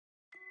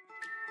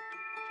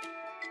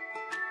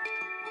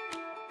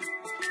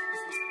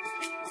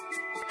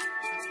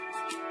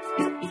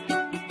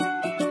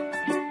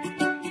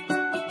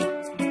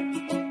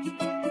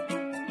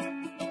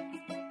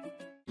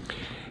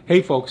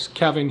Hey folks,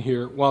 Kevin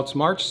here. Well, it's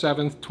March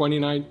 7th,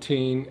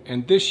 2019,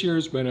 and this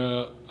year's been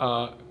an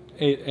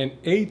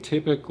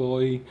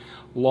atypically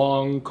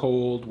long,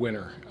 cold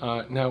winter.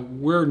 Now,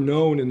 we're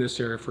known in this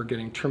area for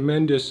getting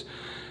tremendous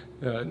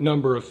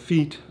number of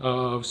feet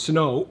of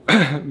snow,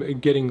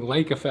 getting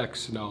lake effect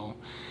snow.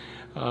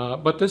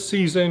 But this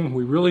season,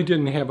 we really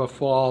didn't have a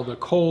fall. The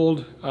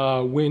cold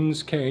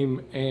winds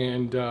came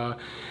and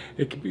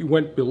it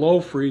went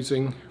below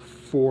freezing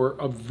for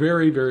a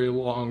very, very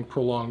long,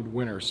 prolonged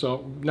winter.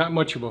 So not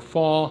much of a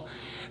fall.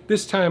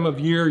 This time of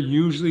year,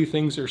 usually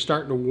things are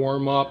starting to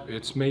warm up.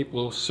 It's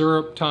maple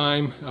syrup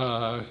time.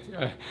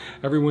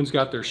 Everyone's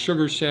got their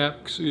sugar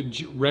shacks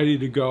ready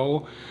to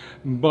go,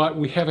 but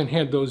we haven't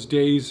had those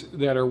days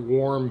that are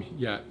warm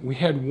yet. We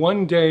had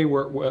one day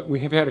where we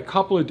have had a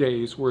couple of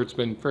days where it's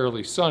been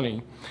fairly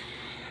sunny.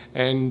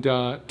 And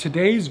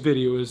today's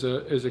video is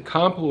a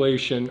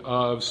compilation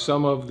of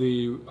some of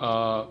the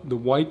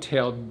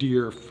white-tailed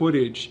deer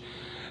footage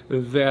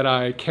that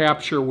I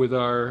capture with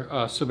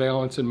our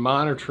surveillance and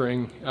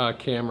monitoring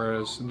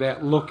cameras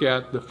that look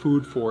at the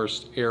food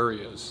forest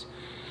areas.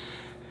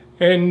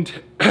 And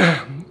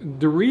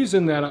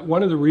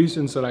one of the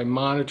reasons that I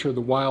monitor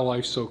the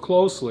wildlife so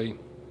closely,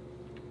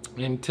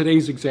 and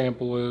today's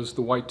example is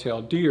the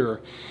white-tailed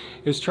deer,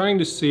 is trying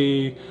to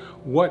see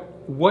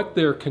what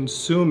they're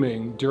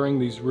consuming during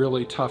these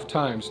really tough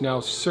times. Now,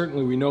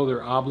 certainly we know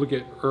they're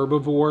obligate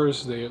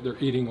herbivores. They're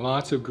eating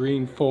lots of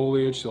green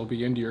foliage. They'll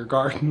be into your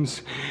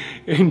gardens,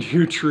 into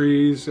your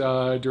trees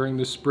during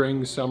the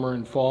spring, summer,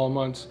 and fall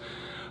months.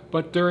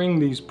 But during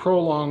these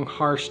prolonged,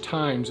 harsh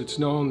times, it's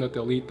known that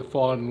they'll eat the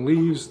fallen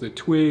leaves, the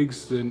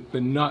twigs, the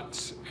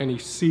nuts, any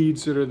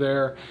seeds that are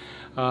there.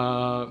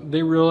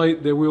 They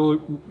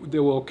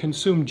will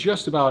consume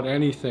just about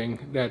anything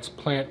that's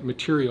plant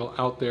material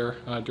out there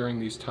during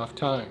these tough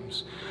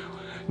times.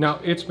 Now,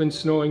 it's been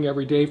snowing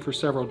every day for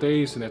several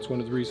days, and that's one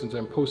of the reasons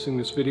I'm posting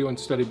this video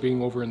instead of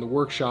being over in the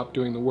workshop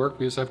doing the work,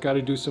 because I've got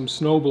to do some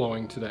snow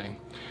blowing today.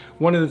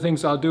 One of the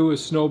things I'll do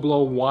is snow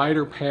blow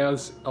wider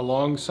paths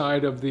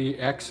alongside of the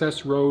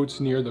access roads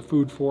near the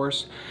food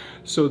forest,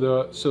 so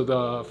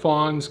the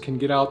fawns can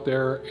get out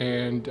there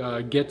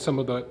and get some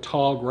of the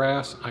tall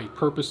grass. I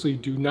purposely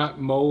do not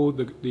mow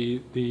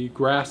the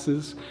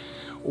grasses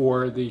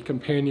or the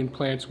companion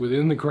plants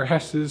within the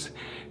grasses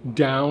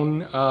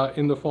down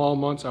in the fall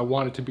months. I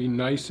want it to be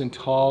nice and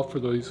tall for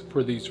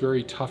these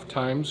very tough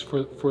times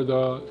for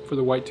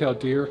the white-tailed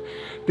deer.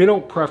 They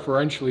don't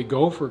preferentially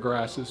go for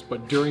grasses,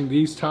 but during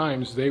these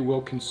times they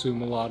will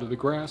consume a lot of the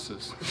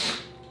grasses.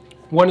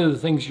 One of the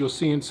things you'll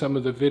see in some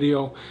of the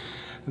video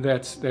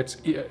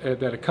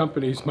that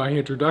accompanies my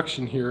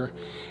introduction here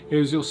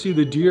is you'll see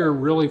the deer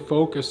really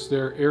focus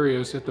their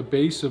areas at the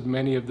base of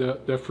many of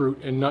the fruit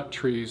and nut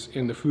trees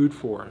in the food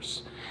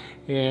forest.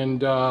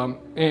 And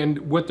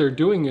what they're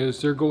doing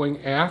is they're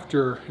going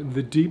after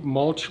the deep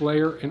mulch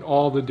layer and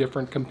all the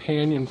different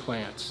companion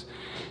plants.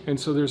 And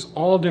so there's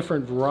all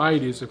different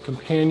varieties of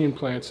companion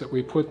plants that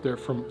we put there,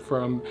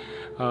 from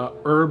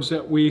herbs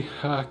that we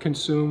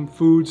consume,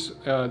 foods,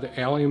 the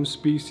allium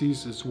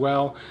species as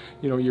well,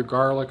 you know, your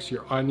garlics,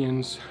 your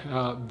onions,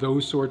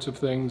 those sorts of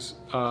things.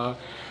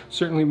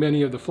 Certainly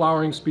many of the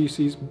flowering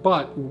species,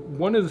 but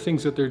one of the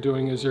things that they're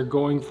doing is they're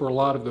going for a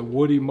lot of the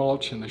woody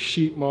mulch and the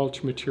sheet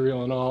mulch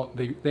material and all.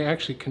 They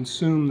actually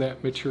consume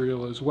that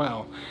material as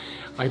well.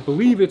 I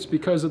believe it's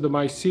because of the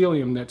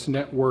mycelium that's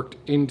networked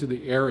into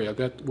the area,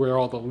 where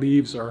all the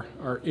leaves are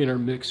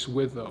intermixed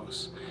with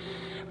those.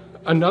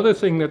 Another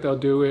thing that they'll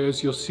do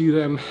is you'll see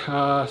them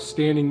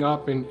standing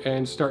up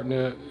and starting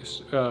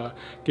to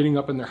getting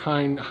up in their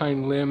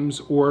hind limbs,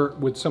 or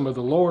with some of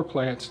the lower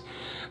plants,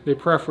 they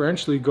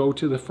preferentially go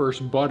to the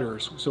first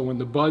budders. So when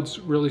the buds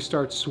really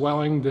start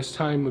swelling this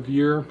time of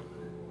year,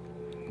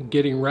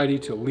 getting ready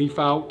to leaf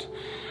out,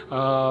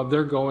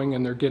 they're going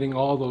and they're getting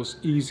all those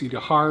easy to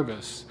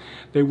harvest.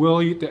 They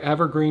will eat the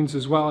evergreens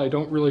as well. I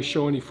don't really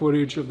show any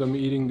footage of them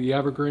eating the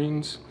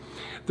evergreens.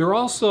 They're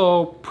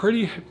also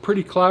pretty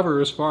clever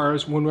as far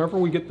as whenever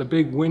we get the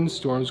big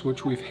windstorms,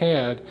 which we've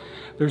had,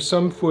 there's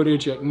some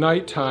footage at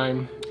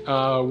nighttime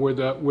where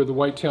the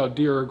white-tailed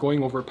deer are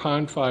going over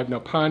Pond 5. Now,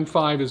 Pond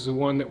 5 is the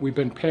one that we've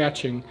been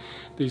patching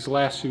these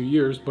last few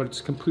years, but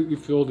it's completely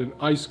filled and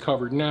ice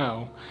covered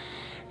now.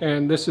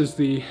 And this is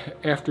the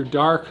after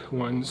dark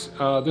ones.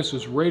 This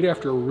was right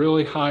after a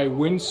really high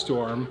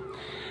windstorm.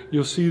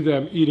 You'll see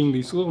them eating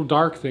these little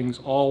dark things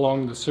all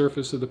along the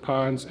surface of the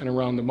ponds and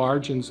around the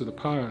margins of the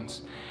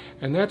ponds.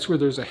 And that's where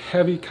there's a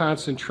heavy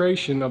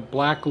concentration of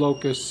black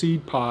locust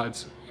seed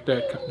pods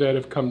that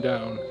have come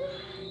down.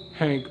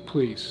 Hank,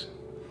 please.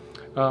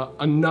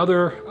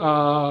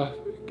 Another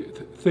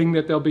thing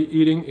that they'll be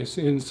eating is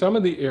in some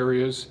of the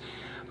areas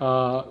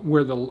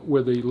where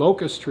the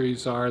locust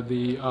trees are,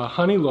 the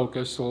honey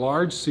locusts, the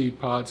large seed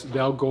pods,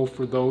 they'll go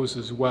for those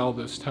as well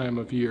this time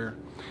of year.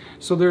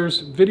 So there's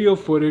video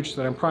footage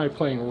that I'm probably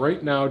playing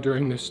right now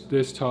during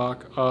this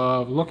talk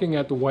of looking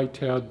at the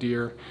white-tailed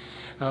deer.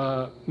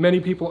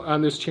 Many people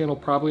on this channel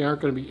probably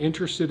aren't going to be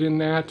interested in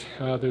that.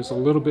 There's a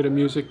little bit of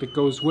music that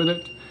goes with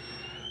it.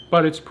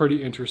 but it's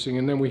pretty interesting.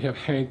 And then we have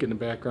Hank in the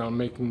background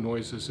making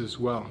noises as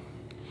well.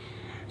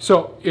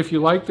 So if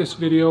you like this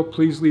video,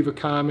 please leave a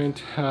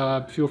comment.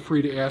 Feel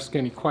free to ask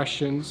any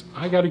questions.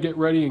 I got to get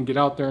ready and get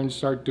out there and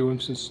start doing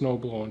some snow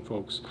blowing,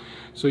 folks.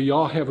 So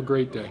y'all have a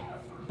great day.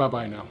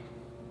 Bye-bye now.